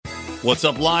What's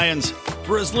up, Lions?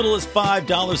 For as little as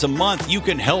 $5 a month, you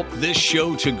can help this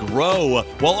show to grow,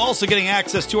 while also getting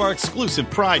access to our exclusive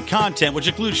Pride content, which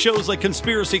includes shows like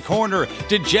Conspiracy Corner,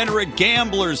 Degenerate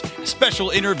Gamblers,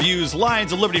 special interviews,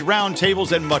 Lions of Liberty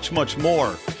roundtables, and much, much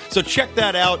more. So check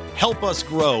that out. Help us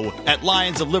grow at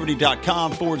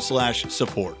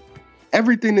lionsofliberty.com/support.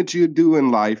 Everything that you do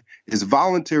in life is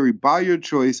voluntary by your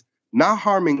choice, not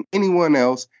harming anyone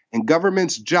else, and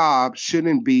government's job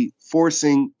shouldn't be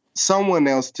forcing someone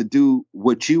else to do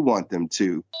what you want them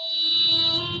to.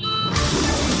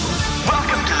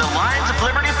 Welcome to the Lions of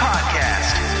Liberty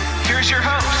podcast. Here's your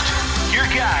host, your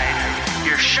guide,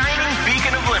 your shining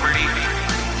beacon of liberty,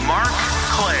 Mark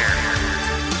Claire.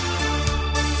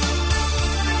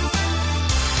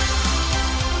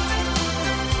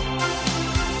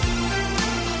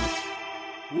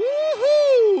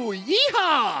 Woohoo!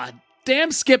 Yeehaw!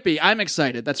 Damn Skippy, I'm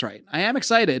excited. That's right. I am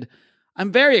excited. I'm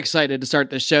very excited to start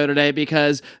this show today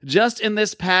because just in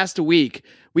this past week,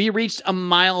 we reached a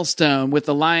milestone with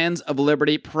the Lions of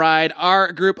Liberty Pride,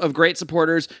 our group of great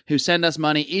supporters who send us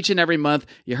money each and every month.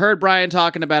 You heard Brian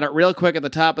talking about it real quick at the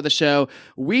top of the show.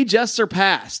 We just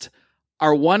surpassed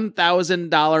our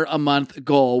 $1,000 a month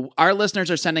goal. Our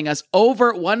listeners are sending us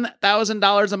over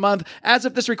 $1,000 a month. As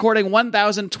of this recording,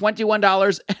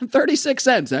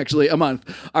 $1,021.36 actually a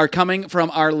month are coming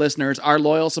from our listeners, our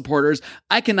loyal supporters.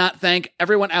 I cannot thank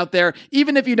everyone out there.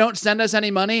 Even if you don't send us any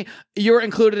money, you're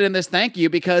included in this thank you,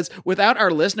 because without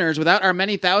our listeners, without our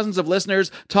many thousands of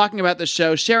listeners talking about the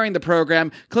show, sharing the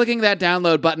program, clicking that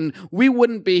download button, we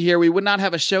wouldn't be here. We would not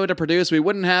have a show to produce. We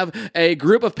wouldn't have a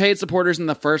group of paid supporters in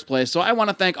the first place. So I want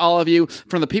to thank all of you,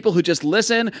 from the people who just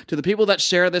listen, to the people that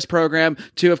share this program,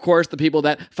 to, of course, the people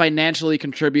that financially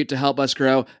contribute to help us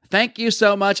grow. Thank you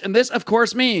so much. And this, of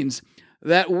course, means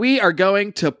that we are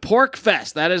going to Pork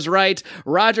Fest. That is right.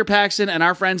 Roger Paxton and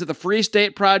our friends at the Free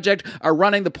State Project are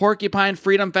running the Porcupine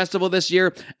Freedom Festival this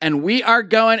year, and we are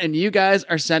going, and you guys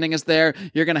are sending us there.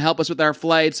 You're going to help us with our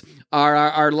flights,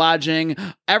 our lodging,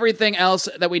 everything else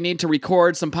that we need to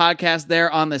record some podcasts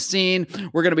there on the scene.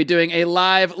 We're going to be doing a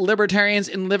live Libertarians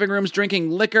in Living Rooms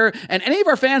Drinking Liquor, and any of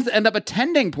our fans that end up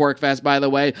attending Pork Fest, by the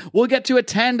way, will get to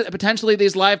attend potentially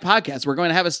these live podcasts. We're going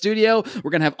to have a studio. We're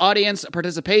going to have audience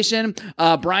participation.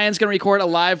 Brian's going to record a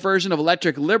live version of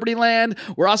Electric Liberty Land.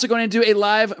 We're also going to do a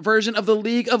live version of the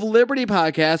League of Liberty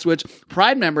podcast, which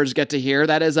Pride members get to hear.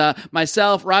 That is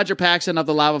myself, Roger Paxton of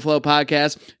the Lava Flow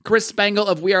podcast, Chris Spangle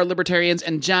of We Are Libertarians,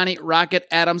 and Johnny Rocket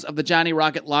Adams of the Johnny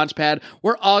Rocket Launchpad.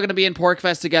 We're all going to be in Pork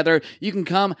Fest together. You can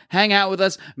come, hang out with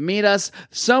us, meet us.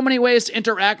 So many ways to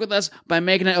interact with us by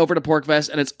making it over to Pork Fest,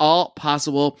 and it's all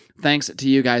possible thanks to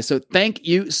you guys. So thank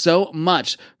you so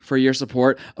much for your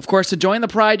support. Of course, to join the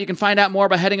Pride, you can find out more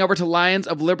by heading over to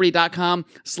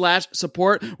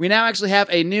lionsofliberty.com/support. We now actually have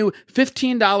a new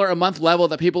 $15 a month level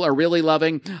that people are really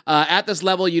loving. At this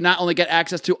level, you not only get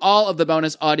access to all of the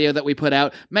bonus audio that we put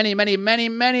out, many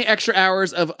extra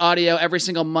hours of audio every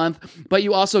single month, but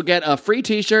you also get a free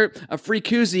t-shirt, a free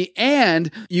koozie,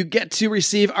 and you get to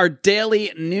receive our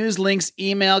daily news links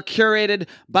email curated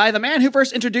by the man who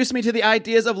first introduced me to the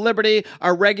ideas of liberty,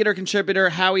 our regular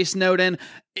contributor, Howie Snowden.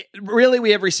 Really,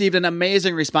 we have received an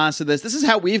amazing response to this. This is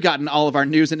how we've gotten all of our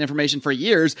news and information for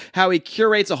years. How he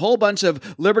curates a whole bunch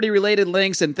of liberty-related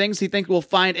links and things he thinks we'll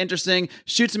find interesting,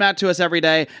 shoots them out to us every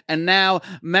day, and now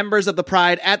members of the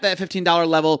Pride at that $15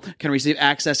 level can receive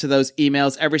access to those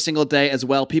emails every single day as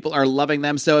well. People are loving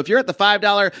them. So if you're at the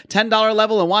 $5, $10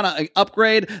 level and want to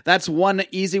upgrade, that's one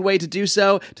easy way to do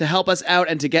so, to help us out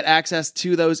and to get access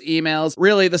to those emails.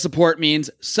 Really, the support means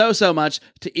so much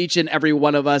to each and every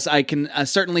one of us. I can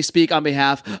certainly speak on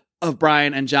behalf of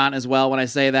Brian and John as well when I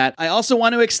say that. I also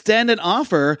want to extend an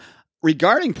offer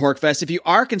regarding Pork Fest. If you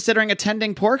are considering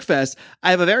attending Pork Fest, I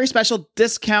have a very special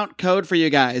discount code for you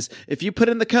guys. If you put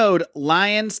in the code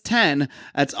LIONS10,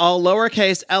 that's all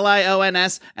lowercase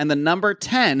LIONS and the number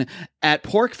 10 at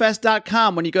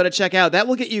porkfest.com when you go to check out, that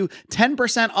will get you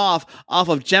 10% off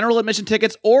of general admission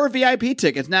tickets or VIP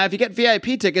tickets. Now, if you get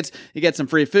VIP tickets, you get some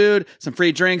free food, some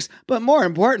free drinks, but more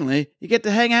importantly, you get to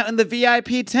hang out in the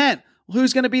VIP tent. Well,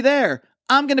 who's going to be there?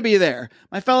 I'm going to be there.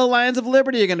 My fellow Lions of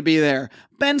Liberty are going to be there.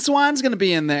 Ben Swan's going to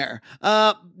be in there.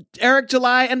 Eric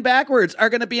July and Backwards are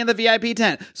going to be in the VIP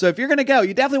tent. So if you're going to go,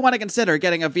 you definitely want to consider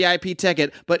getting a VIP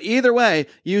ticket. But either way,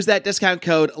 use that discount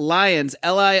code LIONS,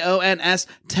 LIONS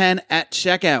 10 at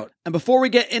checkout. And before we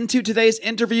get into today's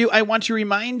interview, I want to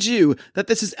remind you that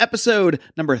this is episode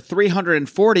number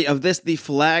 340 of the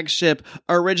flagship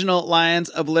original Lions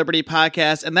of Liberty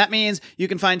podcast. And that means you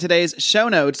can find today's show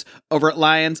notes over at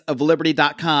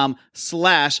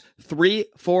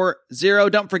lionsofliberty.com/340.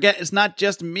 Don't forget, it's not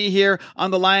just me here on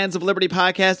the Lions of Liberty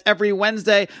podcast. Every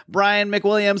Wednesday, Brian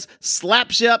McWilliams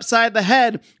slaps you upside the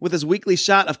head with his weekly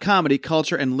shot of comedy,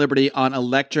 culture, and liberty on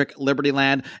Electric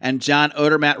Libertyland. And John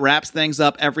Odermatt wraps things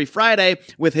up every Friday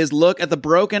with his look at the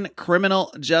broken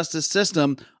criminal justice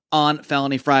system on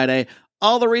Felony Friday.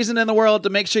 All the reason in the world to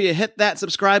make sure you hit that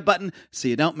subscribe button so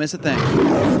you don't miss a thing.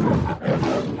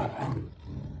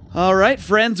 All right,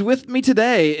 friends, with me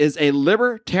today is a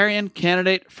libertarian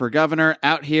candidate for governor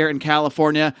out here in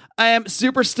California. I am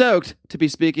super stoked to be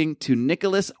speaking to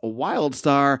Nicholas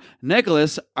Wildstar.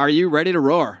 Nicholas, are you ready to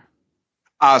roar?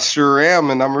 I sure am,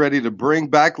 and I'm ready to bring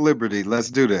back liberty. Let's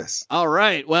do this. All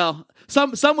right. Well,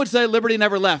 some would say liberty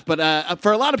never left, but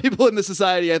for a lot of people in the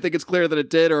society, I think it's clear that it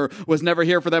did or was never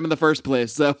here for them in the first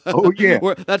place. So oh, yeah.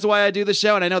 That's why I do the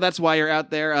show, and I know that's why you're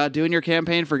out there doing your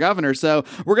campaign for governor. So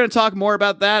we're going to talk more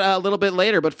about that a little bit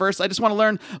later. But first, I just want to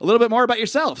learn a little bit more about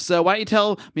yourself. So why don't you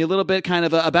tell me a little bit kind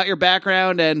of about your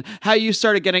background and how you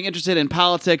started getting interested in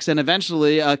politics and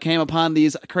eventually came upon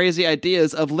these crazy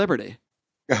ideas of liberty?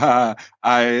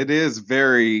 It is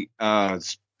very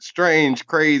strange,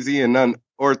 crazy, and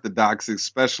unorthodox,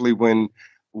 especially when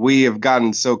we have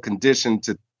gotten so conditioned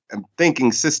to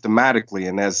thinking systematically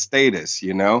and as status,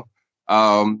 you know.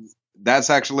 That's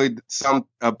actually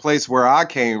a place where I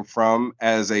came from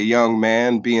as a young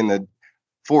man, being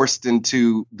forced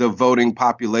into the voting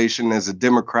population as a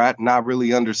Democrat, not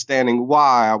really understanding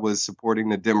why I was supporting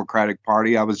the Democratic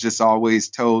Party. I was just always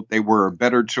told they were a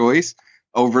better choice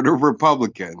over the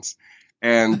Republicans.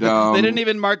 And they didn't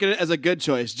even market it as a good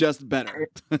choice, just better.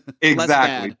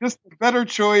 Exactly. Just a better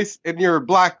choice, and you're a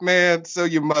black man, so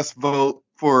you must vote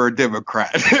for a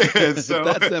Democrat. It's so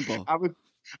that simple. I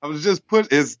was just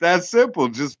it's that simple,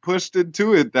 just pushed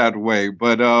into it that way.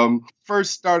 But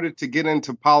first started to get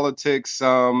into politics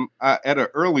at an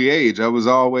early age. I was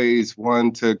always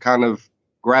one to kind of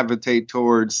gravitate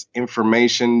towards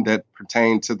information that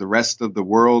pertained to the rest of the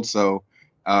world. So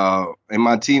in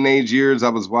my teenage years, I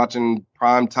was watching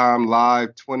Primetime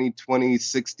Live, 2020,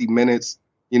 60 Minutes,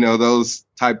 you know, those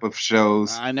type of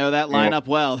shows. I know that lineup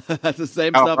well. That's the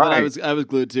same stuff that I was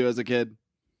glued to as a kid.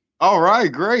 All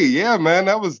right, great. Yeah, man,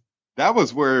 that was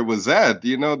where it was at,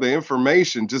 you know, the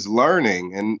information, just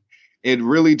learning. And it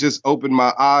really just opened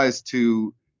my eyes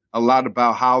to a lot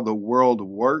about how the world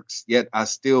works, yet I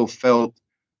still felt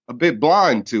a bit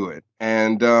blind to it.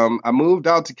 And I moved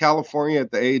out to California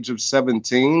at the age of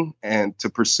 17 and to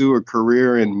pursue a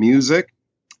career in music.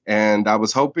 And I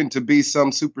was hoping to be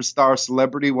some superstar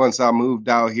celebrity once I moved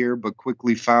out here, but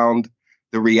quickly found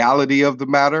the reality of the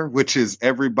matter, which is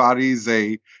everybody's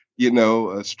a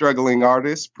struggling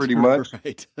artist pretty much.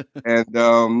 Right.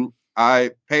 And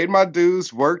I paid my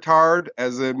dues, worked hard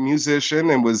as a musician,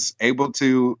 and was able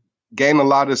to gain a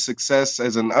lot of success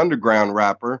as an underground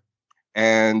rapper.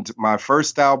 And my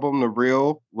first album, The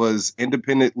Real, was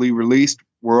independently released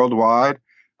worldwide.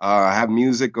 I have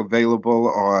music available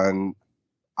on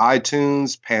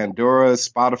iTunes, Pandora,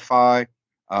 Spotify,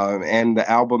 and the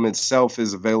album itself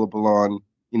is available on,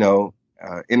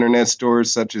 internet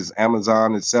stores such as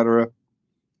Amazon, etc.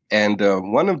 And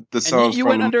one of the songs you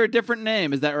went under a different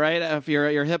name, is that right? If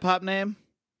your hip hop name?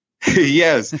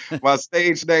 Yes, my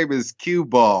stage name is Cue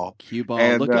Ball. Cue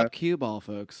Ball. Look up Cue Ball,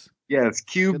 folks. Yes,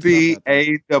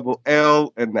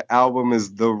 QBALL, and the album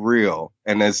is The Real,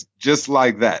 and it's just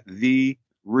like that, The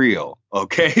Real.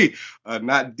 Okay,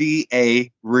 not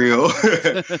DA Real.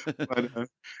 But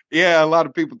yeah, a lot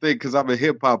of people think because I'm a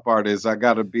hip hop artist, I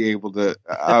got to be able to.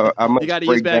 You got to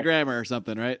use bad grammar or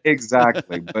something, right?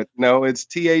 Exactly, but no, it's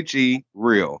THE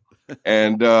Real.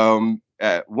 And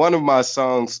one of my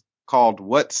songs called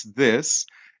 "What's This"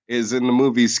 is in the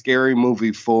movie Scary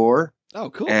Movie 4. Oh,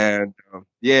 cool. And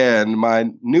and my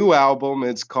new album,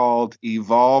 it's called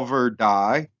Evolve or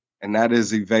Die, and that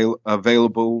is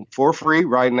available for free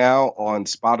right now on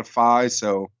Spotify.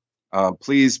 So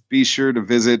please be sure to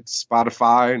visit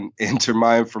Spotify and enter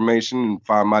my information and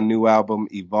find my new album,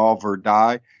 Evolve or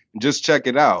Die, and just check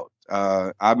it out.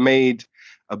 I made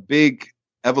a big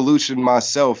evolution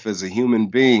myself as a human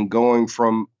being, going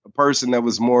from a person that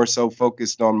was more so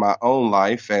focused on my own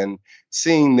life and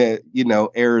seeing the,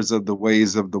 errors of the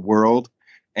ways of the world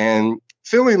and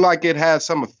feeling like it had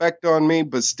some effect on me,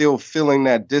 but still feeling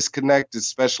that disconnect,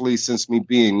 especially since me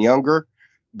being younger.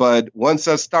 But once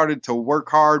I started to work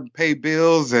hard, pay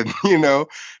bills, and,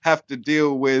 have to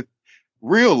deal with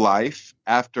real life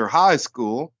after high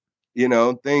school,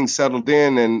 things settled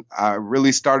in, and I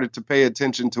really started to pay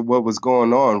attention to what was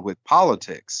going on with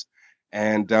politics.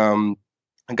 And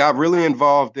I got really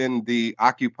involved in the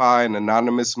Occupy and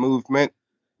Anonymous movement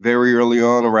very early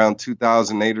on, around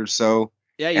 2008 or so.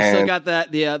 Yeah, you still got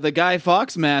that the Guy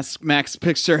Fawkes Max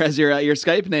picture as your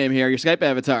Skype name here, your Skype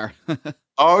avatar.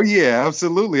 Oh yeah,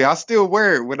 absolutely. I still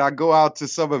wear it when I go out to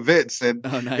some events, and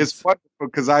nice. It's wonderful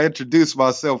because I introduce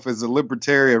myself as a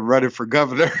libertarian running for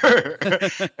governor,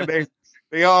 and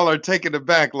they all are taken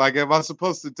aback. Like, am I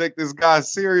supposed to take this guy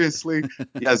seriously?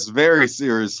 Yes, very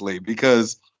seriously,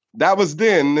 because that was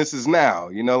then. This is now.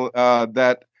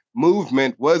 That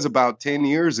movement was about 10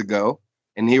 years ago,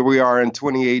 and here we are in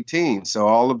 2018. So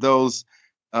all of those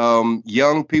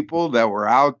young people that were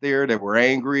out there that were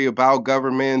angry about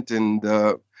government and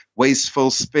wasteful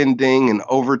spending and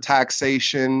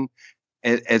overtaxation,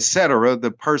 et cetera,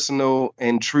 the personal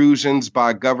intrusions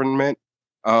by government,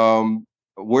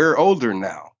 we're older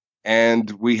now. And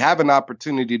we have an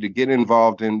opportunity to get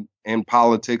involved in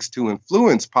politics, to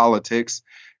influence politics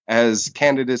as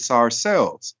candidates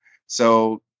ourselves.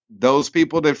 So those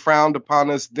people that frowned upon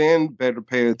us then better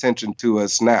pay attention to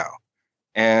us now.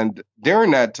 And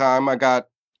during that time, I got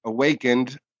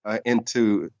awakened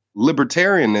into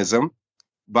libertarianism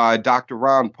by Dr.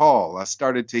 Ron Paul. I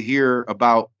started to hear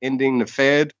about ending the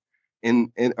Fed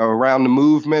in around the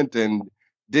movement, and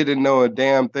didn't know a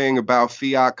damn thing about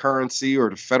fiat currency or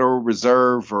the Federal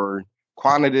Reserve or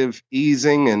quantitative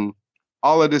easing and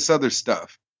all of this other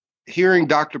stuff. Hearing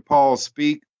Dr. Paul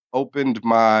speak opened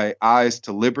my eyes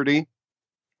to liberty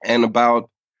and about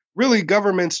really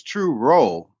government's true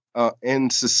role in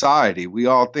society. We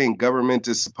all think government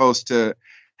is supposed to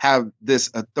have this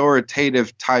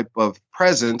authoritative type of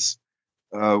presence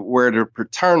where they're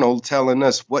paternal, telling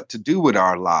us what to do with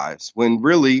our lives, when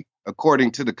really,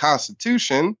 according to the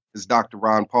Constitution, as Dr.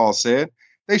 Ron Paul said,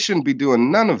 they shouldn't be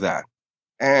doing none of that.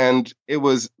 And it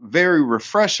was very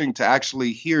refreshing to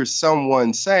actually hear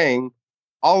someone saying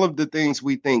all of the things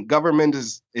we think government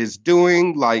is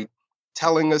doing, like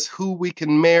telling us who we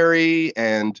can marry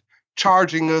and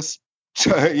charging us,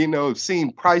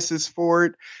 seeing prices for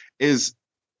it, is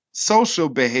social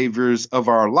behaviors of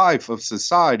our life, of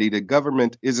society, that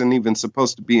government isn't even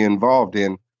supposed to be involved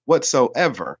in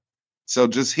whatsoever. So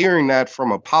just hearing that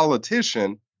from a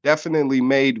politician definitely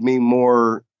made me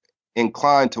more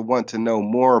inclined to want to know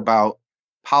more about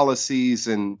policies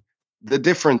and the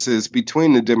differences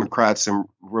between the Democrats and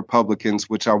Republicans,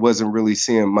 which I wasn't really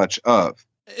seeing much of.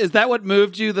 Is that what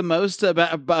moved you the most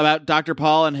about Dr.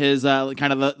 Paul and his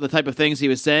kind of the type of things he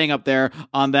was saying up there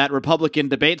on that Republican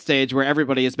debate stage where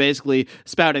everybody is basically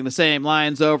spouting the same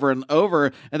lines over and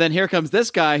over? And then here comes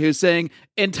this guy who's saying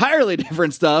entirely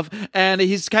different stuff. And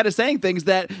he's kind of saying things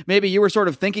that maybe you were sort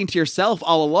of thinking to yourself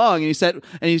all along. And you said,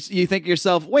 and you think to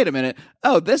yourself, wait a minute.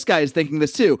 Oh, this guy is thinking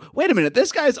this too. Wait a minute.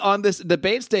 This guy's on this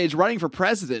debate stage running for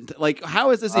president. Like,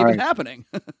 how is this even happening?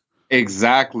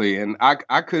 Exactly. And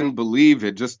I couldn't believe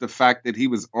it. Just the fact that he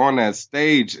was on that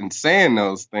stage and saying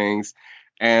those things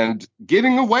and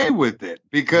getting away with it,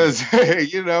 because,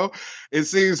 it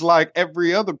seems like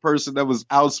every other person that was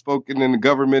outspoken in the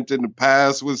government in the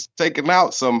past was taken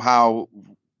out somehow,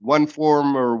 one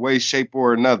form or way, shape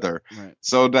or another. Right.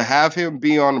 So to have him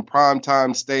be on the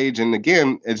primetime stage, and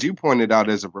again, as you pointed out,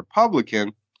 as a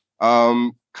Republican,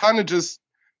 kind of just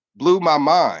blew my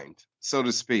mind, so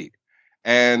to speak.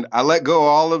 And I let go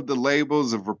all of the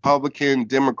labels of Republican,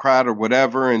 Democrat, or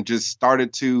whatever, and just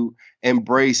started to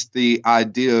embrace the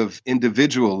idea of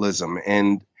individualism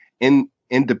and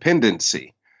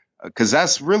independency, because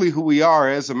that's really who we are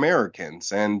as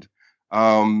Americans. And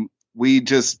we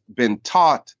just been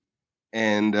taught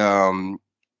and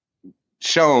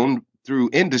shown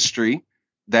through industry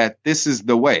that this is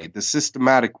the way, the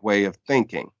systematic way of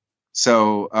thinking.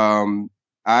 So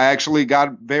I actually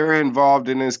got very involved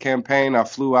in his campaign. I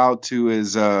flew out to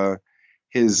his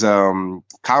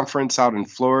conference out in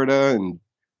Florida and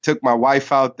took my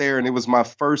wife out there, and it was my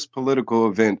first political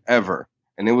event ever.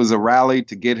 And it was a rally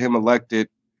to get him elected,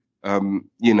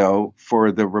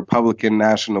 for the Republican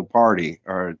National Party,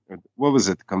 or what was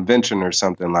it, the convention or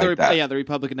something like that. Yeah, the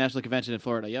Republican National Convention in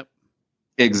Florida. Yep.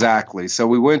 Exactly. So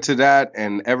we went to that,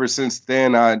 and ever since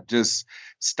then, I just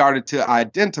started to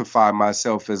identify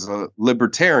myself as a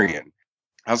libertarian.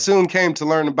 I soon came to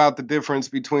learn about the difference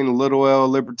between the little L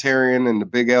libertarian and the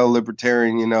big L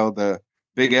libertarian. The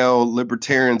big L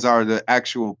libertarians are the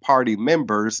actual party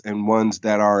members and ones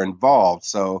that are involved.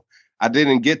 So I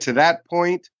didn't get to that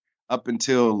point up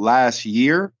until last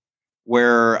year,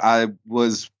 where I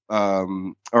was,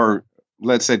 or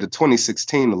let's say the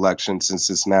 2016 election, since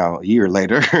it's now a year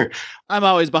later. I'm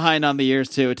always behind on the years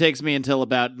too. It takes me until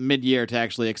about mid-year to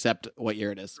actually accept what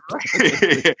year it is.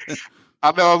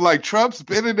 I know, I'm like, Trump's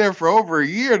been in there for over a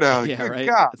year now. Yeah, Good right.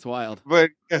 God. It's wild. But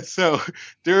so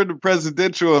during the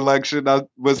presidential election, I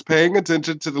was paying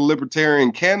attention to the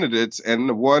Libertarian candidates, and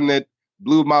the one that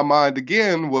blew my mind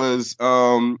again was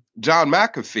John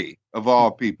McAfee, of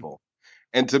all people.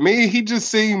 And to me, he just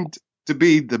seemed to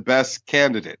be the best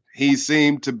candidate. He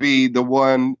seemed to be the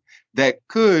one that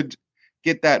could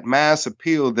get that mass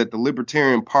appeal that the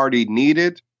Libertarian Party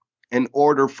needed in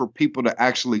order for people to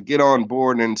actually get on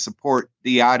board and support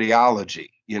the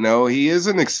ideology. You know, he is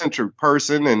an eccentric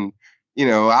person and, you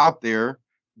know, out there.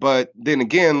 But then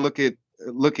again, look at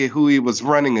who he was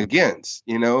running against,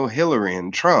 you know, Hillary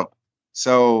and Trump.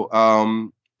 So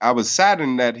I was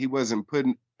saddened that he wasn't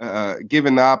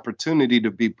given the opportunity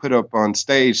to be put up on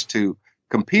stage to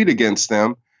compete against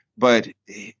them. But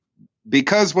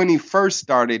because when he first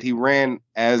started, he ran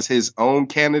as his own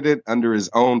candidate under his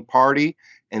own party,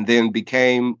 and then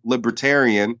became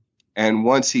libertarian. And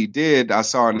once he did, I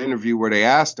saw an interview where they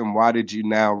asked him, why did you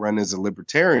now run as a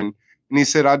libertarian? And he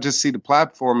said, I just see the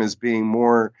platform as being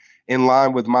more in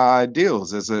line with my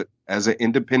ideals as an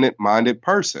independent minded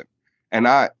person. And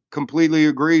I completely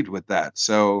agreed with that.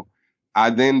 So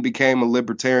I then became a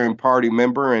Libertarian Party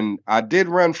member, and I did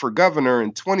run for governor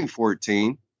in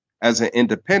 2014 as an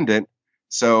independent.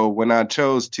 So when I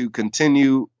chose to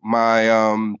continue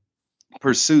my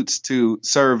pursuits to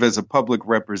serve as a public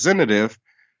representative,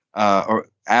 or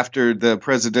after the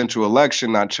presidential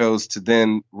election, I chose to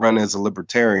then run as a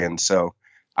libertarian. So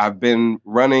I've been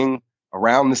running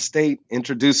around the state,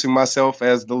 introducing myself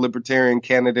as the libertarian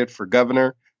candidate for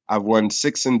governor. I've won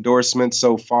 6 endorsements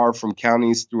so far from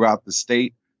counties throughout the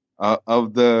state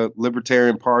of the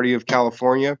Libertarian Party of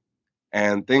California.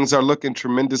 And things are looking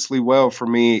tremendously well for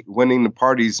me winning the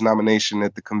party's nomination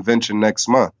at the convention next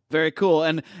month. Very cool.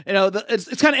 And, you know,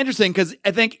 it's kind of interesting because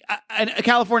I think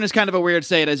California is kind of a weird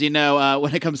state, as you know,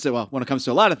 when it comes to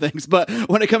a lot of things. But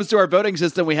when it comes to our voting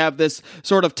system, we have this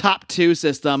sort of top 2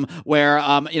 system where,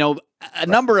 you know, a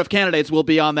number of candidates will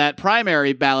be on that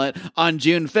primary ballot on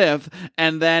June 5th,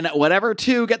 and then whatever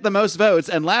 2 get the most votes.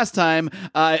 And last time,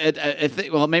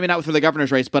 well, maybe not for the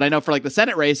governor's race, but I know for like the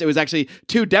Senate race, it was actually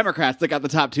 2 Democrats that got the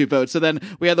top 2 votes. So then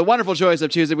we had the wonderful choice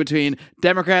of choosing between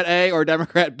Democrat A or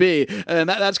Democrat B, and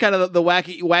that's kind of the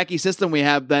wacky system we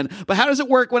have then. But how does it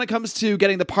work when it comes to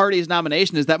getting the party's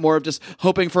nomination? Is that more of just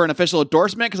hoping for an official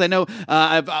endorsement? Because I know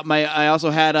I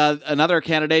also had another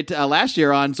candidate last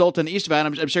year on, Zoltan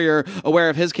Istvan. I'm sure you're aware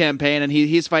of his campaign, and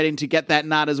he's fighting to get that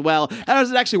nod as well. How does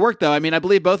it actually work, though? I mean, I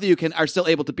believe both of you are still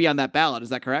able to be on that ballot. Is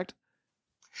that correct?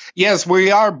 Yes,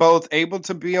 we are both able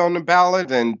to be on the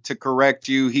ballot. And to correct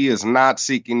you, he is not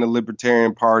seeking the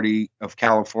Libertarian Party of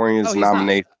California's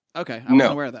nomination. Okay, I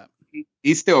wasn't aware of that.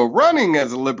 He's still running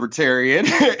as a libertarian,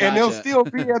 and he'll still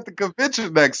be at the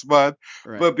convention next month.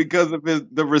 Right. But because of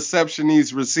the reception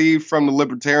he's received from the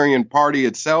Libertarian Party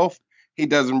itself, he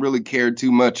doesn't really care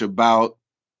too much about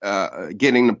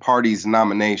getting the party's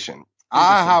nomination.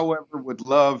 I, however, would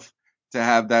love to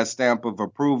have that stamp of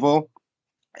approval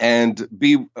and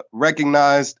be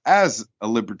recognized as a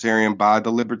libertarian by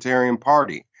the Libertarian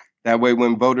Party. That way,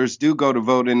 when voters do go to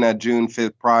vote in that June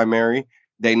 5th primary,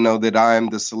 they know that I am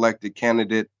the selected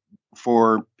candidate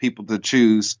for people to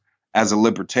choose as a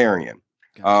libertarian.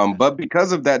 Gotcha. But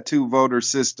because of that 2-voter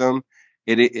system,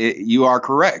 you are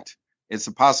correct. It's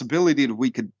a possibility that we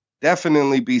could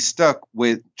definitely be stuck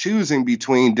with choosing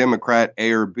between Democrat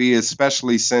A or B,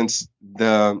 especially since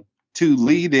the 2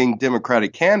 leading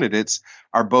Democratic candidates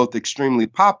are both extremely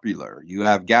popular. You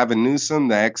have Gavin Newsom,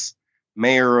 the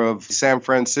ex-mayor of San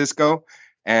Francisco,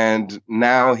 and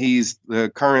now he's the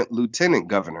current lieutenant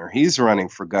governor. He's running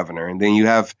for governor. And then you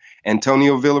have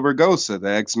Antonio Villaraigosa, the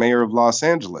ex-mayor of Los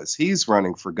Angeles. He's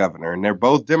running for governor, and they're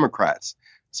both Democrats.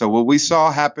 So what we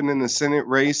saw happen in the Senate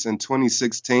race in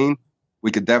 2016, we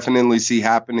could definitely see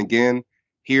happen again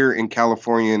here in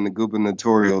California in the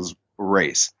gubernatorial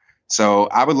race. So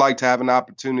I would like to have an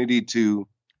opportunity to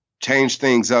change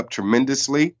things up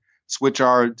tremendously, switch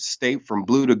our state from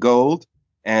blue to gold.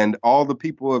 And all the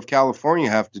people of California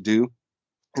have to do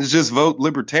is just vote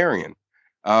libertarian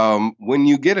when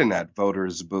you get in that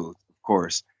voters booth, of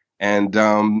course.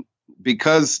 And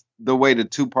because the way the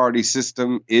 2-party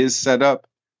system is set up,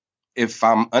 if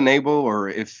I'm unable, or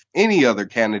if any other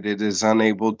candidate is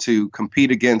unable to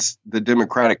compete against the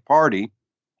Democratic Party,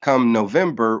 come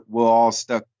November, we'll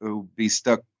be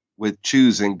stuck with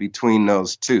choosing between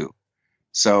those 2.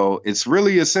 So it's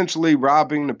really essentially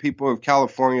robbing the people of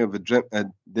California of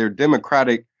their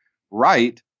democratic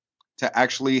right to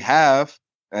actually have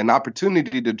an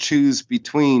opportunity to choose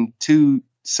between two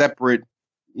separate,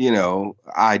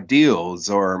 ideals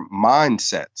or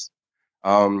mindsets.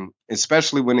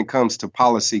 Especially when it comes to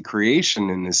policy creation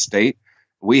in this state,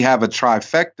 we have a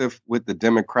trifecta with the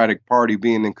Democratic Party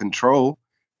being in control,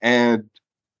 and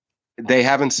they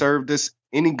haven't served us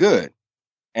any good.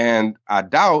 And I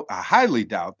highly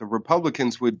doubt the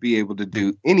Republicans would be able to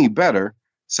do any better.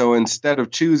 So instead of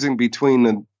choosing between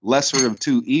the lesser of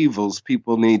two evils,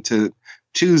 people need to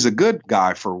choose a good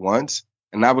guy for once.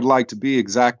 And I would like to be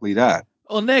exactly that.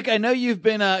 Well, Nick, I know you've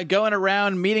been going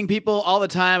around meeting people all the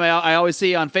time. I always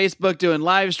see you on Facebook doing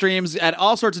live streams at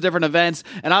all sorts of different events.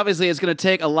 And obviously, it's going to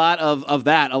take a lot of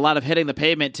that, a lot of hitting the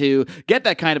pavement to get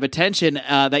that kind of attention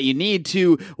that you need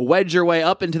to wedge your way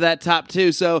up into that top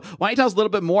two. So why don't you tell us a little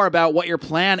bit more about what your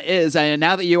plan is? And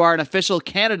now that you are an official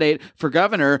candidate for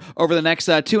governor over the next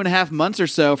 2.5 months or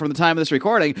so from the time of this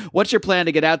recording, what's your plan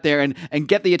to get out there and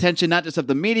get the attention not just of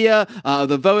the media,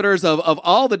 the voters, of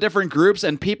all the different groups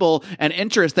and people and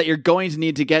interest that you're going to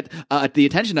need to get the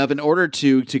attention of in order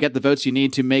to get the votes you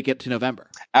need to make it to November?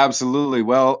 Absolutely.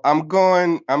 Well,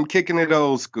 I'm kicking it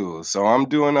old school. So I'm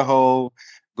doing a whole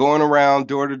going around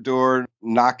door to door,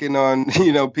 knocking on,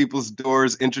 people's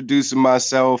doors, introducing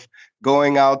myself,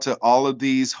 going out to all of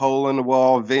these hole in the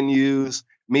wall venues,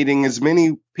 meeting as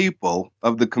many people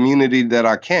of the community that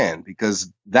I can,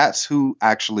 because that's who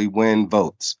actually win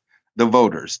votes, the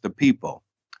voters, the people.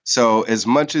 So as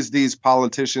much as these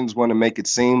politicians want to make it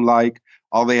seem like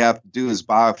all they have to do is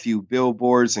buy a few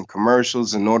billboards and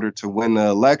commercials in order to win the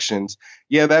elections,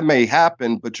 yeah, that may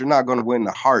happen, but you're not going to win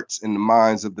the hearts and the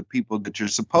minds of the people that you're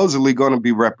supposedly going to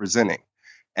be representing.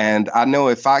 And I know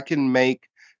if I can make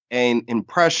an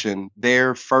impression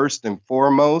there first and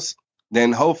foremost,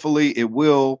 then hopefully it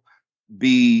will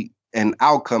be an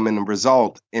outcome and a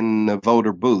result in the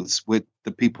voter booths with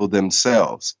the people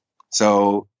themselves.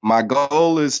 So my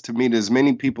goal is to meet as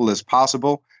many people as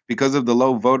possible because of the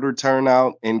low voter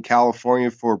turnout in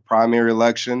California for primary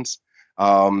elections,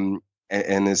 and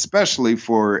especially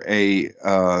for a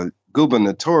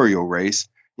gubernatorial race.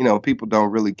 People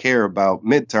don't really care about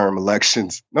midterm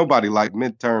elections. Nobody likes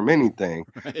midterm anything.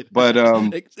 Right. But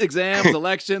exams,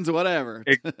 elections, whatever.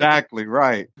 Exactly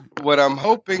right. What I'm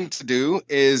hoping to do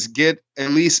is get at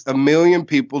least 1 million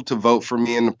people to vote for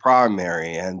me in the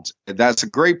primary. And that's a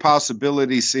great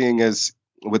possibility, seeing as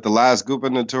with the last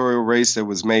gubernatorial race, there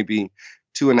was maybe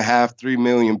 2.5, 3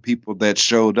 million people that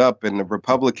showed up, and the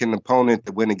Republican opponent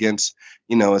that went against,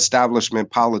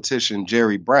 establishment politician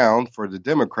Jerry Brown for the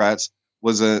Democrats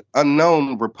was an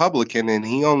unknown Republican, and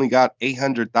he only got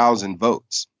 800,000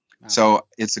 votes. Wow. So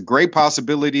it's a great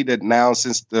possibility that now,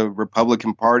 since the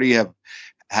Republican Party have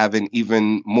an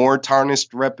even more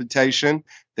tarnished reputation,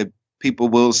 that people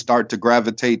will start to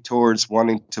gravitate towards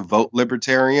wanting to vote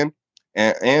Libertarian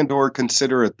and or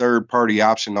consider a third party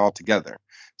option altogether.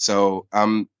 So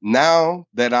now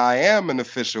that I am an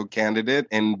official candidate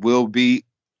and will be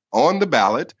on the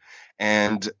ballot,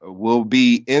 and will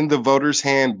be in the voters'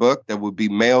 handbook that will be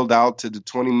mailed out to the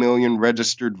 20 million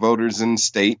registered voters in the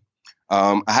state,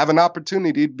 I have an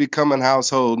opportunity to become a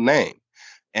household name.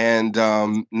 And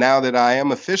now that I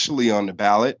am officially on the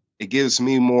ballot, it gives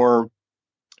me more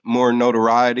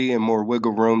notoriety and more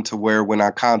wiggle room to where when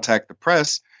I contact the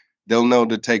press, they'll know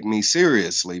to take me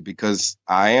seriously because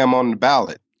I am on the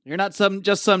ballot. You're not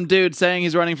just some dude saying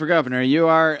he's running for governor. You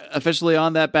are officially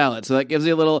on that ballot. So that gives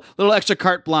you a little extra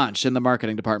carte blanche in the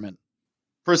marketing department.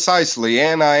 Precisely.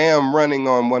 And I am running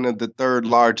on one of the third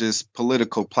largest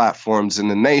political platforms in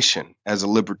the nation as a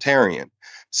libertarian.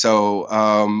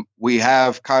 So we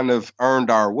have kind of earned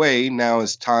our way. Now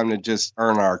it's time to just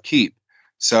earn our keep.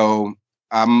 So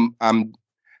I'm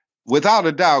without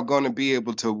a doubt going to be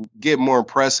able to get more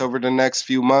press over the next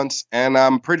few months. And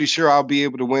I'm pretty sure I'll be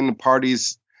able to win the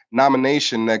party's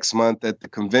nomination next month at the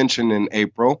convention in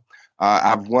April.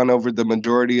 I've won over the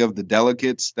majority of the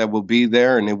delegates that will be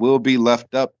there, and it will be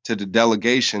left up to the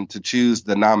delegation to choose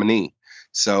the nominee.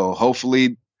 So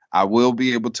hopefully I will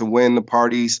be able to win the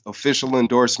party's official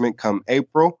endorsement come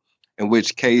April, in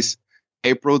which case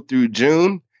April through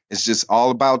June is just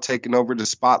all about taking over the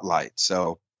spotlight.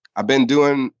 So I've been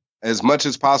doing as much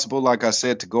as possible, like I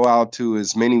said, to go out to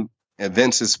as many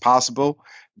events as possible.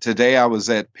 Today I was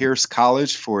at Pierce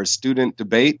College for a student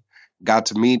debate. Got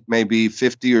to meet maybe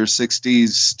 50 or 60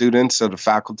 students of the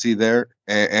faculty there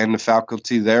and the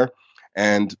faculty there,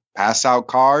 and pass out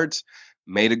cards.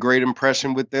 Made a great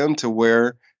impression with them to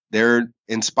where they're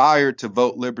inspired to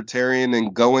vote Libertarian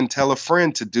and go and tell a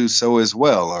friend to do so as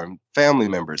well, or family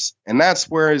members. And that's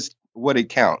what it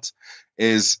counts,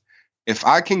 is if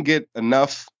I can get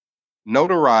enough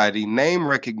notoriety, name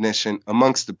recognition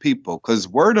amongst the people, because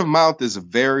word of mouth is a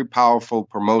very powerful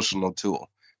promotional tool.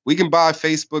 We can buy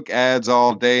Facebook ads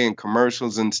all day and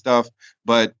commercials and stuff,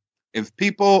 but if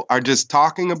people are just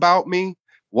talking about me,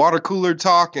 water cooler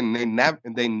talk, and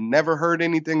they never heard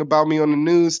anything about me on the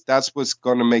news, that's what's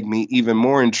going to make me even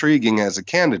more intriguing as a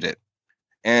candidate.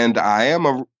 And I am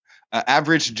a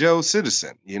average Joe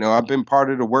citizen. You know, I've been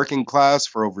part of the working class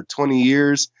for over 20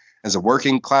 years as a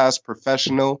working class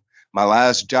professional. My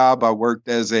last job, I worked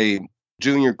as a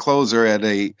junior closer at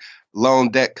a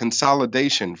loan debt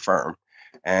consolidation firm.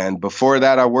 And before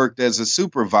that, I worked as a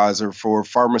supervisor for a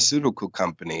pharmaceutical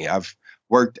company. I've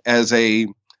worked as a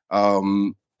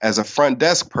front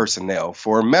desk personnel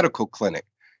for a medical clinic,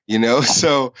 you know,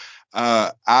 so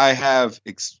I have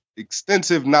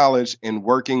extensive knowledge in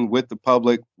working with the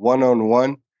public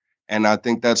one-on-one. And I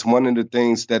think that's one of the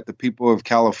things that the people of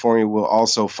California will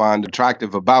also find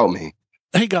attractive about me.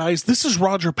 Hey guys, this is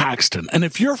Roger Paxton, and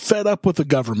if you're fed up with the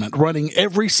government running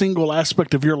every single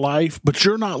aspect of your life, but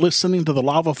you're not listening to the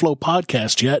Lava Flow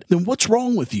podcast yet, then what's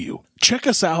wrong with you? Check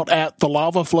us out at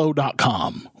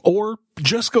thelavaflow.com, or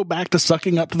just go back to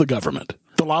sucking up to the government.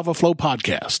 The Lava Flow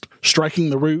podcast, striking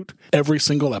the root every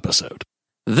single episode.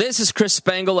 This is Chris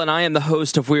Spangle, and I am the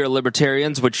host of We Are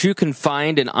Libertarians, which you can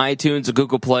find in iTunes,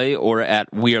 Google Play, or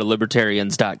at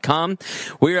wearelibertarians.com.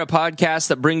 We are a podcast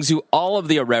that brings you all of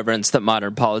the irreverence that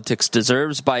modern politics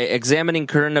deserves by examining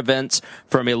current events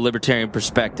from a libertarian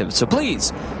perspective. So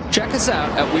please, check us out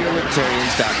at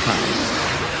wearelibertarians.com.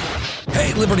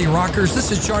 Hey, Liberty Rockers,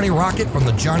 this is Johnny Rocket from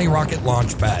the Johnny Rocket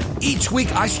Launchpad. Each week,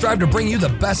 I strive to bring you the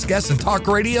best guests in talk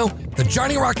radio. The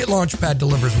Johnny Rocket Launchpad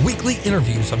delivers weekly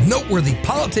interviews of noteworthy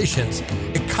politicians,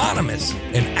 economists,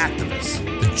 and activists.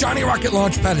 The Johnny Rocket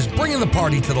Launchpad is bringing the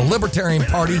party to the Libertarian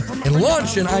Party and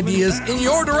launching ideas in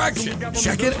your direction.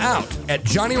 Check it out at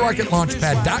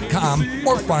JohnnyRocketLaunchpad.com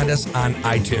or find us on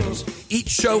iTunes. Each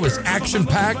show is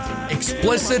action-packed,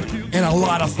 explicit, and a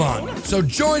lot of fun. So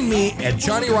join me at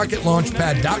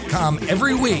JohnnyRocketLaunchpad.com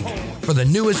every week for the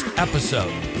newest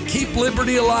episode. Keep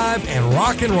liberty alive and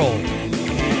rock and roll.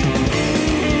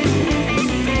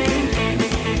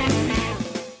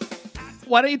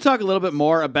 Why don't you talk a little bit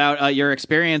more about your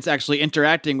experience actually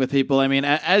interacting with people? I mean,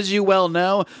 as you well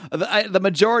know, the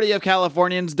majority of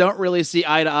Californians don't really see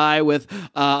eye to eye with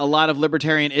a lot of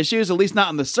libertarian issues, at least not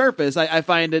on the surface. I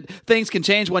find that things can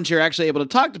change once you're actually able to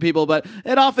talk to people, but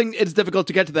it's difficult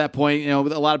to get to that point, you know,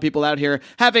 with a lot of people out here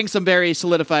having some very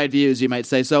solidified views, you might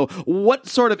say. So what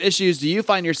sort of issues do you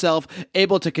find yourself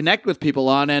able to connect with people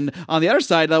on? And on the other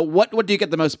side, what do you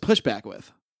get the most pushback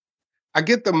with? I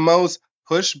get the most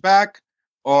pushback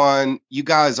on, you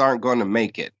guys aren't going to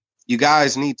make it. You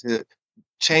guys need to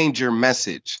change your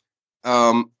message.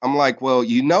 I'm like, well,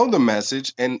 you know the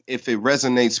message, and if it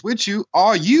resonates with you,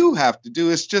 all you have to do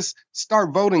is just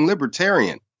start voting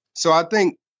libertarian. So I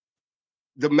think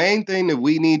the main thing that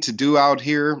we need to do out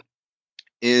here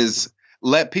is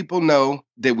let people know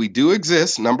that we do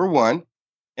exist, number one,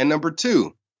 and number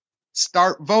two,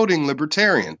 start voting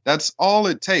libertarian. That's all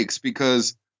it takes,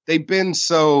 because they've been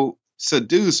so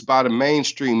seduced by the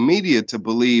mainstream media to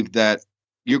believe that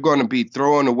you're going to be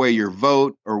throwing away your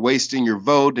vote or wasting your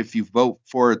vote if you vote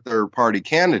for a third party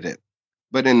candidate.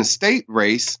 But in a state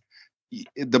race,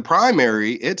 the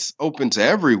primary, it's open to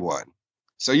everyone.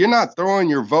 So you're not throwing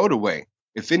your vote away.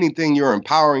 If anything, you're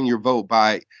empowering your vote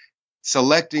by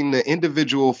selecting the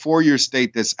individual for your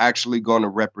state that's actually going to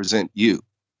represent you.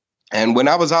 And when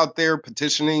I was out there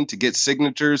petitioning to get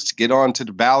signatures to get onto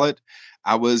the ballot,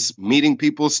 I was meeting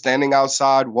people standing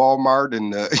outside Walmart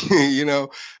and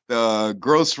the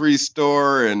grocery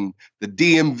store and the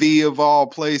DMV of all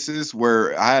places,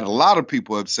 where I had a lot of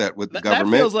people upset with the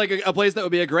government. That feels like a place that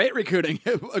would be a great recruiting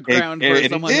ground for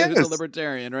someone who's a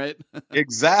libertarian, right?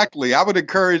 Exactly. I would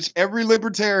encourage every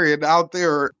libertarian out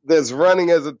there that's running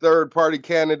as a third party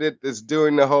candidate, that's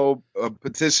doing the whole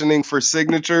petitioning for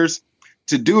signatures,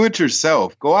 to do it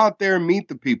yourself. Go out there and meet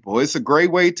the people. It's a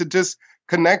great way to just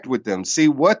connect with them, see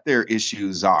what their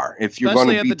issues are. If you're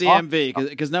especially going to at the DMV,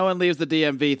 because no one leaves the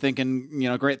DMV thinking,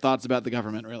 great thoughts about the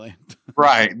government, really.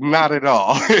 Right, not at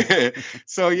all.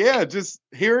 So yeah, just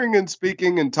hearing and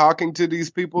speaking and talking to these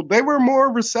people, they were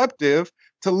more receptive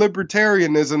to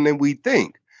libertarianism than we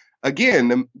think.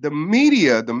 Again, the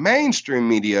media, the mainstream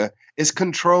media, is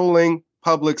controlling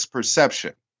public's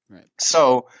perception. Right.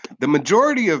 So the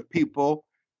majority of people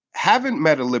haven't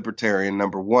met a libertarian,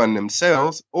 number one,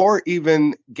 themselves, or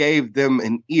even gave them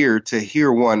an ear to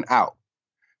hear one out.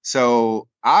 So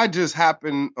I just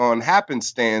happened on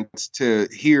happenstance to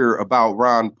hear about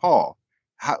Ron Paul.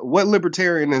 What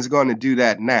libertarian is going to do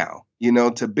that now?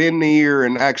 To bend the ear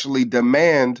and actually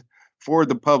demand for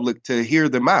the public to hear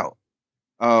them out.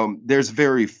 There's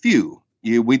very few.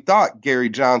 We thought Gary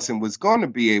Johnson was going to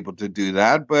be able to do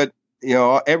that, but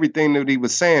everything that he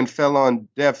was saying fell on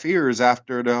deaf ears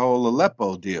after the whole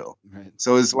Aleppo deal. Right.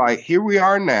 So it's like, here we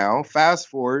are now, fast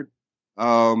forward.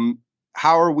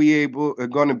 How are we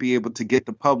going to be able to get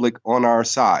the public on our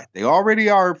side? They already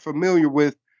are familiar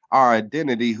with our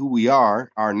identity, who we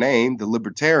are, our name, the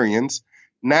Libertarians.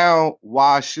 Now,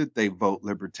 why should they vote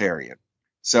Libertarian?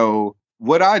 So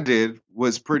what I did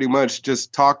was pretty much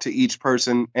just talk to each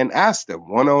person and ask them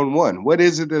one-on-one, what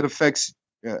is it that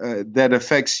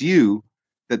affects you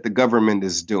that the government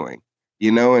is doing?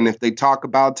 And if they talk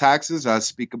about taxes, I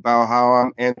speak about how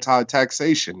I'm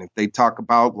anti-taxation. If they talk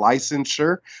about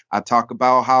licensure, I talk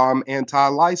about how I'm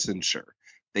anti-licensure.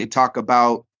 They talk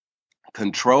about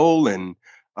control and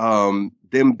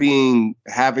them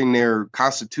having their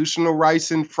constitutional rights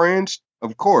infringed.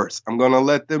 Of course, I'm going to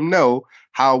let them know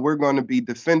how we're going to be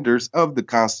defenders of the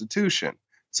Constitution.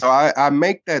 So I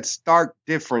make that stark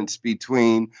difference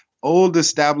between old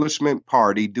establishment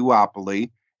party duopoly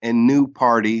and new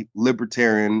party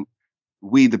libertarian,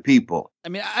 we the people. I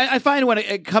mean, I find when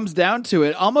it comes down to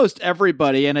it, almost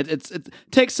everybody, and it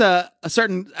takes a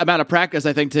certain amount of practice,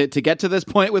 I think, to get to this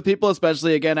point with people,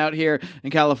 especially, again, out here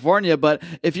in California. But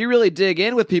if you really dig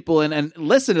in with people and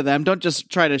listen to them, don't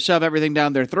just try to shove everything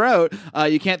down their throat.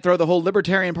 You can't throw the whole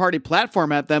Libertarian Party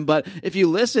platform at them. But if you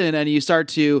listen and you start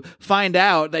to find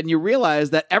out, then you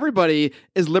realize that everybody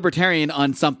is libertarian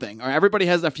on something, or everybody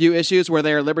has a few issues where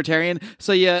they are libertarian.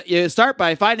 So you start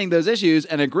by finding those issues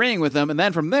and agreeing with them. And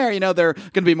then from there, they're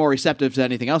going to be more receptive to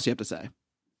anything else you have to say.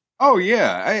 Oh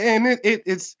yeah, and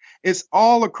it's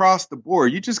all across the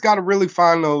board. You just got to really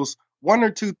find those one or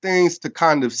two things to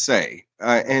kind of say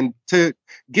and to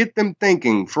get them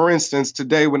thinking. For instance,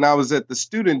 today when I was at the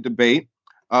student debate,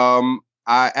 I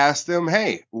asked them,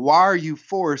 "Hey, why are you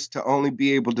forced to only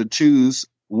be able to choose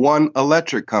one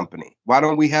electric company? Why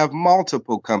don't we have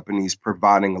multiple companies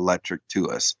providing electric to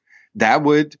us?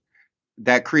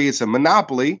 That creates a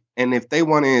monopoly. And if they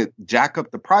want to jack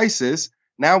up the prices,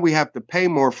 now we have to pay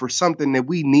more for something that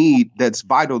we need that's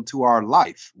vital to our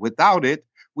life. Without it,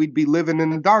 we'd be living in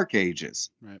the dark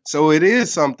ages." Right. So it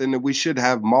is something that we should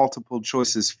have multiple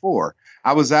choices for.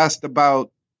 I was asked about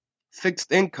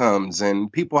fixed incomes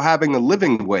and people having a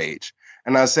living wage.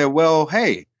 And I said, well,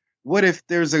 hey, what if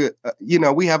there's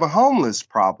we have a homeless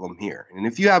problem here? And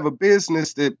if you have a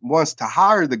business that wants to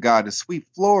hire the guy to sweep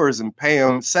floors and pay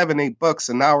him $7-8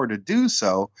 an hour to do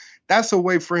so, that's a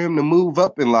way for him to move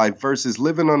up in life versus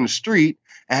living on the street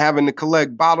and having to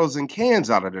collect bottles and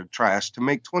cans out of the trash to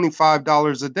make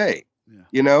 $25 a day.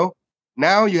 Yeah.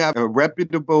 Now you have a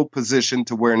reputable position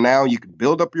to where now you can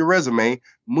build up your resume,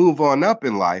 move on up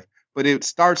in life, but it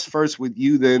starts first with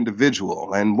you, the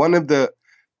individual. And one of the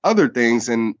other things,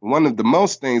 and one of the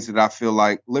most things that I feel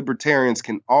like libertarians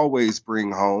can always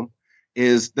bring home,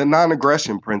 is the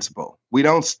non-aggression principle. We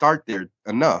don't start there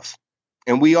enough.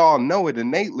 And we all know it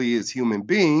innately as human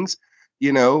beings.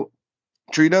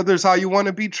 Treat others how you want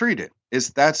to be treated. It's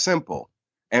that simple.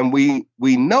 And we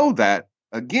know that,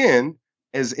 again,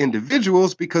 as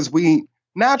individuals, because we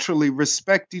naturally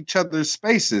respect each other's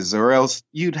spaces, or else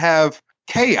you'd have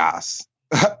chaos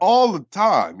all the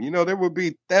time. There would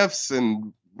be thefts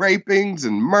and rapings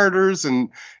and murders, and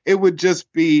it would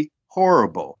just be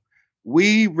horrible.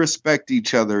 We respect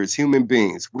each other as human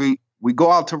beings. We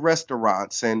go out to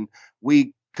restaurants and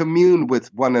we commune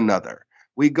with one another.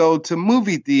 We go to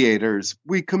movie theaters.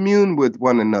 We commune with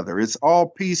one another. It's all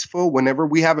peaceful. Whenever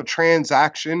we have a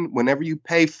transaction, whenever you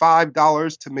pay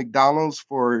 $5 to McDonald's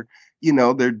for,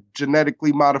 their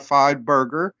genetically modified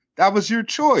burger, that was your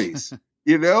choice,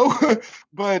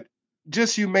 but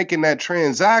just you making that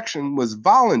transaction was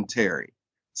voluntary.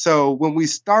 So when we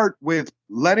start with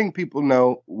letting people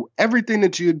know everything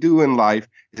that you do in life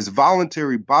is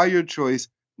voluntary by your choice,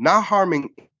 not harming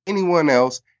anyone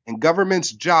else, and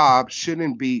government's job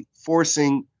shouldn't be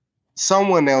forcing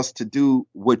someone else to do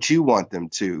what you want them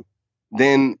to,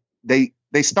 then they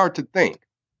start to think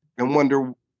and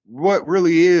wonder what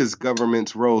really is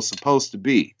government's role supposed to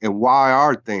be and why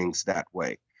are things that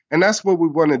way. And that's what we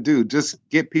want to do, just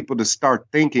get people to start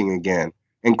thinking again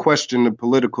and question the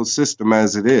political system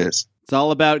as it is. It's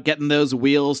all about getting those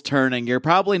wheels turning. You're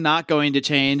probably not going to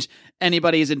change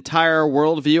anybody's entire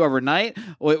worldview overnight.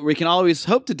 What we can always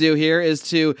hope to do here is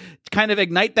to kind of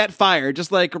ignite that fire,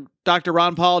 just like Dr.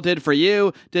 Ron Paul did for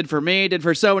you, did for me, did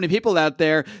for so many people out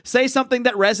there. Say something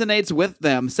that resonates with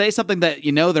them. Say something that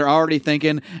they're already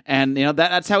thinking, and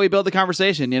that's how we build the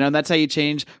conversation. And that's how you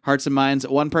change hearts and minds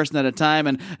one person at a time.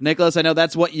 And Nicholas, I know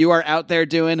that's what you are out there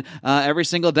doing every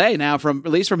single day now, at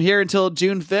least from here until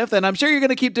June 5th. And I'm sure you're going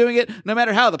to keep doing it no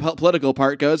matter how the political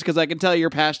part goes, because I can tell you're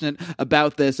passionate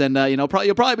about this, and you'll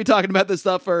probably be talking about this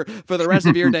stuff for the rest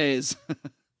of your days.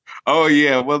 Oh,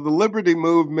 yeah. Well, the Liberty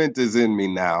movement is in me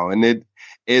now, and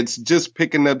it's just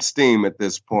picking up steam at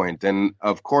this point. And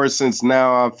of course, since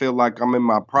now I feel like I'm in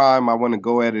my prime, I want to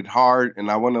go at it hard, and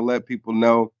I want to let people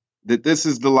know that this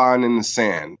is the line in the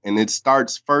sand, and it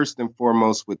starts first and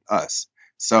foremost with us.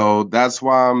 So that's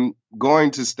why I'm going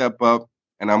to step up,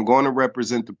 and I'm going to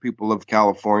represent the people of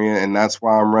California, and that's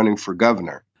why I'm running for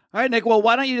governor. All right, Nick, well,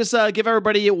 why don't you just give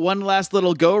everybody one last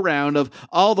little go-round of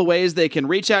all the ways they can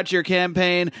reach out to your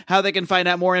campaign, how they can find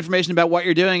out more information about what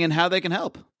you're doing, and how they can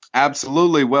help.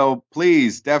 Absolutely. Well,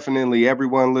 please, definitely,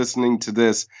 everyone listening to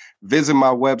this, visit my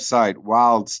website,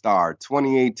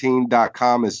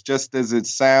 wildstar2018.com. It's just as it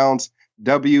sounds,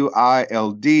 WILDSTAR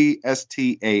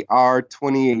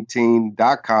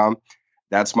 2018.com.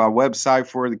 That's my website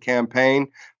for the campaign.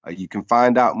 You can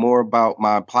find out more about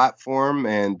my platform,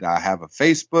 and I have a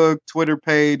Facebook, Twitter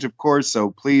page, of course, so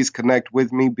please connect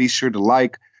with me. Be sure to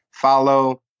like,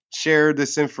 follow, share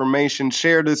this information,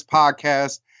 share this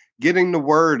podcast. Getting the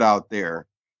word out there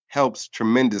helps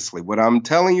tremendously. What I'm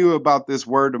telling you about this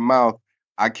word of mouth,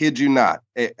 I kid you not,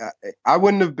 I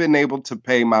wouldn't have been able to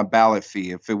pay my ballot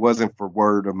fee if it wasn't for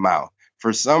word of mouth.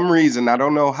 For some reason, I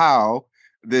don't know how,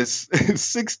 this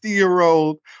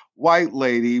 60-year-old white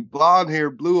lady, blonde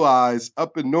hair, blue eyes,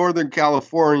 up in Northern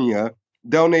California,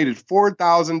 donated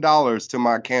 $4,000 to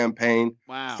my campaign.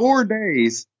 Wow. 4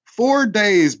 days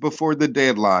before the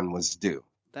deadline was due.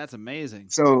 That's amazing.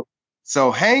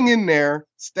 So hang in there,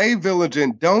 stay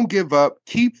vigilant, don't give up,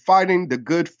 keep fighting the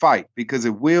good fight, because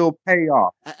it will pay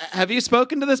off. Have you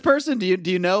spoken to this person? Do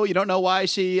you know? You don't know why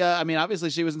she?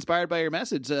 Obviously she was inspired by your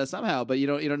message somehow, but you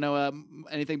don't know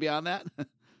anything beyond that.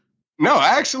 No,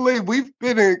 actually, we've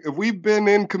been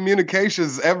in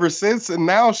communications ever since, and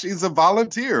now she's a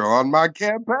volunteer on my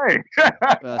campaign.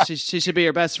 She should be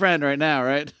your best friend right now,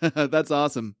 right? That's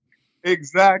awesome.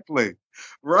 Exactly.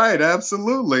 Right,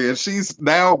 absolutely. And she's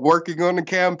now working on the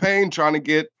campaign, trying to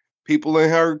get people in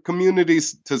her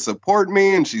communities to support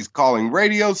me, and she's calling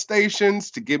radio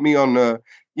stations to get me on the,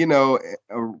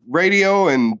 radio,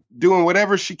 and doing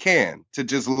whatever she can to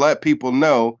just let people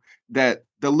know that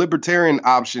the libertarian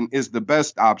option is the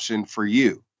best option for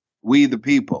you, we the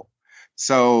people.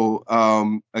 So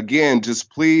again,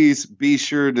 just please be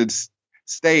sure to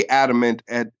stay adamant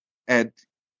at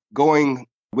going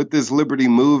with this liberty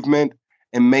movement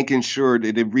and making sure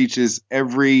that it reaches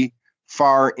every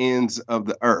far ends of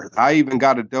the earth. I even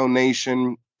got a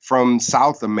donation from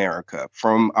South America,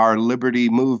 from our liberty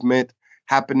movement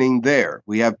happening there.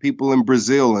 We have people in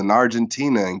Brazil and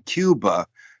Argentina and Cuba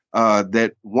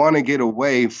that want to get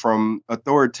away from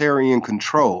authoritarian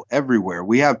control everywhere.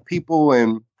 We have people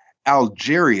in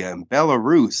Algeria and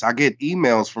Belarus. I get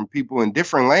emails from people in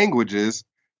different languages.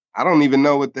 I don't even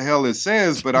know what the hell it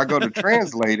says, but I go to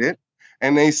translate it,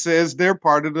 and they says they're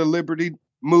part of the liberty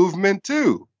movement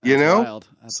too. That's wild.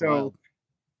 That's wild.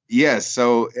 Yes.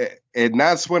 So, and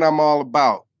that's what I'm all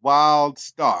about. Wild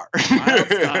Star. Wild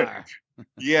Star.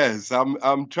 Yes,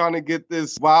 I'm trying to get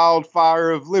this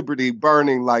wildfire of liberty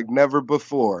burning like never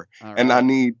before. Right. And I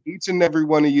need each and every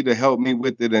one of you to help me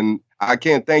with it. And I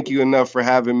can't thank you enough for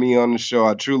having me on the show.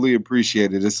 I truly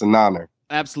appreciate it. It's an honor.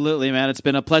 Absolutely, man. It's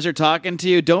been a pleasure talking to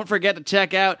you. Don't forget to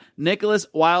check out Nicholas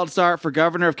Wildstar for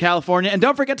governor of California. And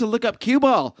don't forget to look up Cue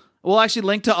Ball. We'll actually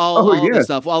link to all of this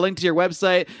stuff. I'll link to your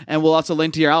website, and we'll also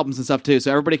link to your albums and stuff too. So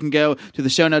everybody can go to the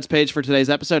show notes page for today's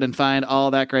episode and find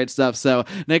all that great stuff. So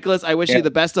Nicholas, I wish you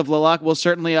the best of luck. We'll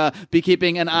certainly be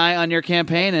keeping an eye on your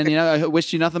campaign, and I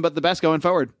wish you nothing but the best going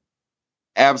forward.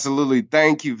 Absolutely.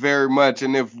 Thank you very much.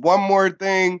 And if one more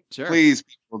thing, please,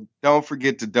 people, don't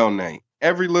forget to donate.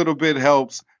 Every little bit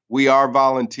helps. We are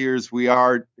volunteers. We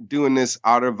are doing this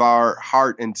out of our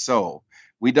heart and soul.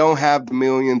 We don't have the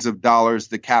millions of dollars,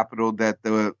 the capital that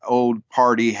the old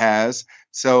party has.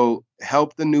 So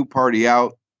help the new party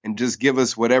out and just give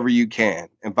us whatever you can.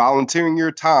 And volunteering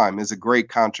your time is a great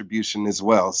contribution as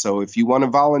well. So if you want to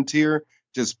volunteer,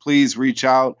 just please reach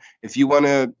out. If you want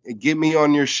to get me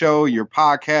on your show, your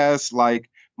podcast, like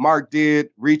Mark did,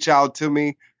 reach out to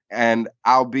me. and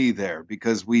I'll be there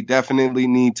because we definitely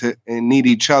need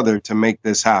each other to make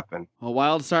this happen. Well,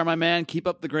 WildStar, my man, keep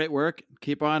up the great work.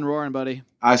 Keep on roaring, buddy.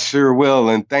 I sure will,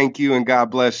 and thank you, and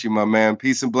God bless you, my man.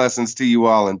 Peace and blessings to you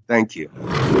all, and thank you.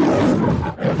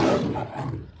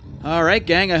 All right,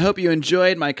 gang, I hope you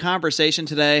enjoyed my conversation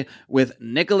today with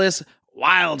Nicholas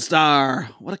WildStar.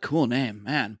 What a cool name,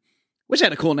 man. Wish I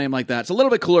had a cool name like that. It's a little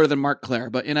bit cooler than Mark Claire,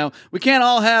 but we can't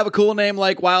all have a cool name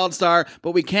like WildStar,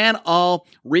 but we can all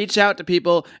reach out to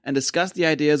people and discuss the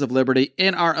ideas of liberty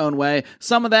in our own way.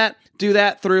 Some of that do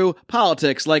that through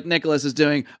politics, like Nicholas is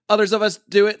doing. Others of us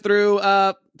do it through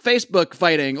Facebook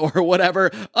fighting or whatever.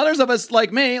 Others of us,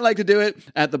 like me, like to do it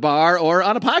at the bar or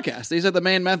on a podcast. These are the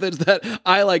main methods that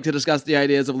I like to discuss the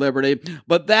ideas of liberty.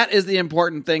 But that is the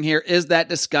important thing here, is that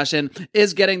discussion,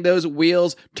 is getting those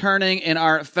wheels turning in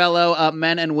our fellow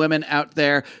men and women out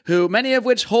there, who many of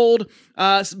which hold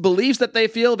beliefs that they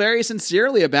feel very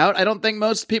sincerely about. I don't think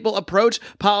most people approach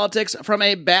politics from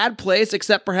a bad place,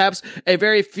 except perhaps a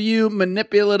very few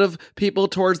manipulative people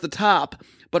towards the top.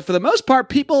 But for the most part,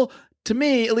 people, to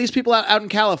me, at least people out in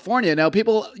California, now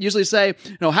people usually say,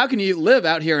 how can you live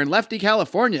out here in lefty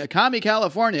California, commie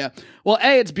California? Well,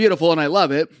 A, it's beautiful and I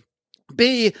love it.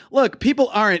 B, look, people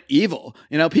aren't evil.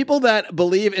 People that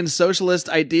believe in socialist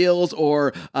ideals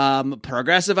or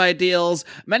progressive ideals,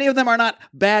 many of them are not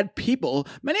bad people.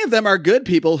 Many of them are good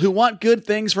people who want good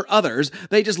things for others.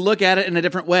 They just look at it in a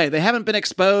different way. They haven't been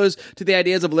exposed to the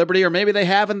ideas of liberty, or maybe they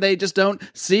have and they just don't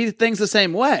see things the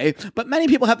same way. But many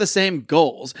people have the same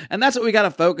goals, and that's what we got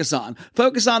to focus on.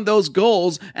 Focus on those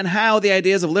goals and how the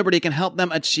ideas of liberty can help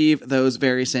them achieve those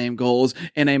very same goals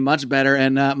in a much better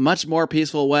and much more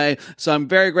peaceful way. So I'm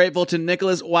very grateful to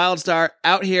Nicholas WildStar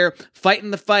out here fighting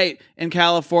the fight in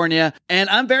California. And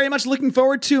I'm very much looking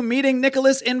forward to meeting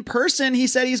Nicholas in person. He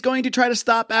said he's going to try to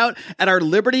stop out at our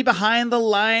Liberty Behind the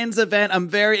Lines event. I'm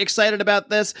very excited about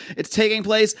this. It's taking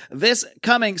place this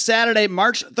coming Saturday,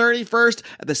 March 31st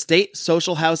at the State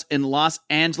Social House in Los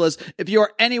Angeles. If you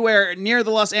are anywhere near the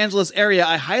Los Angeles area,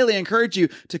 I highly encourage you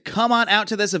to come on out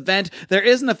to this event. There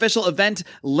is an official event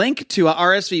link to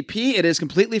RSVP. It is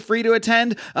completely free to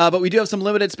attend, but we do have some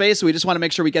limited space, so we just want to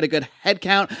make sure we get a good head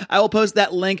count. I will post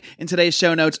that link in today's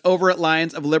show notes over at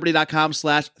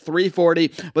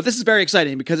lionsofliberty.com/340. But this is very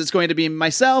exciting because it's going to be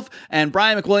myself and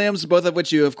Brian McWilliams, both of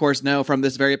which you, of course, know from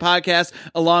this very podcast,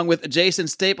 along with Jason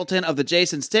Stapleton of the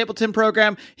Jason Stapleton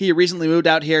Program. He recently moved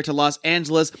out here to Los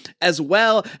Angeles, as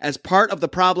well as part of the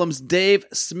Problem's Dave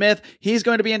Smith. He's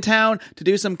going to be in town to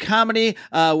do some comedy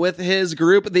with his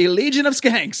group, the Legion of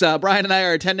Skanks. Brian and I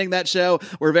are attending that show.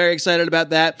 We're very excited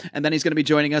about that. And then he's going to be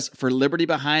joining us for Liberty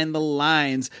Behind the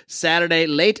Lines Saturday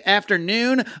late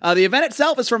afternoon. The event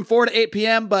itself is from 4 to 8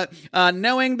 p.m., but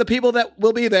knowing the people that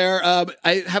will be there,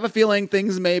 I have a feeling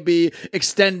things may be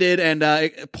extended and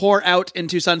pour out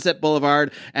into Sunset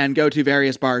Boulevard and go to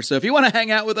various bars. So if you want to hang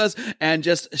out with us and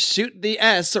just shoot the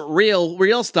S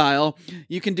real style,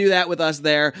 you can do that with us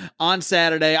there on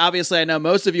Saturday. Obviously, I know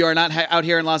most of you are not out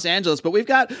here in Los Angeles, but we've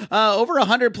got over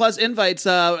 100 plus invites,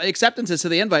 acceptances to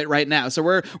the invite right now. So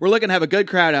we're looking to have a good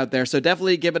crowd out there. So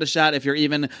definitely give it a shot if you're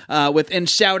even within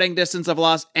shouting distance of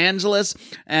Los Angeles.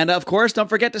 And of course, don't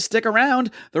forget to stick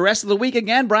around the rest of the week.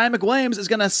 Again, Brian McWilliams is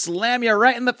going to slam you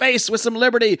right in the face with some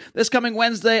liberty this coming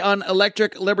Wednesday on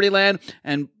Electric Liberty Land.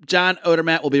 And John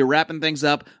Odermatt will be wrapping things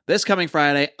up this coming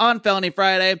Friday on Felony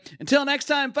Friday. Until next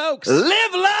time, folks,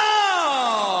 live long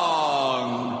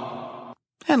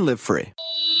and live free.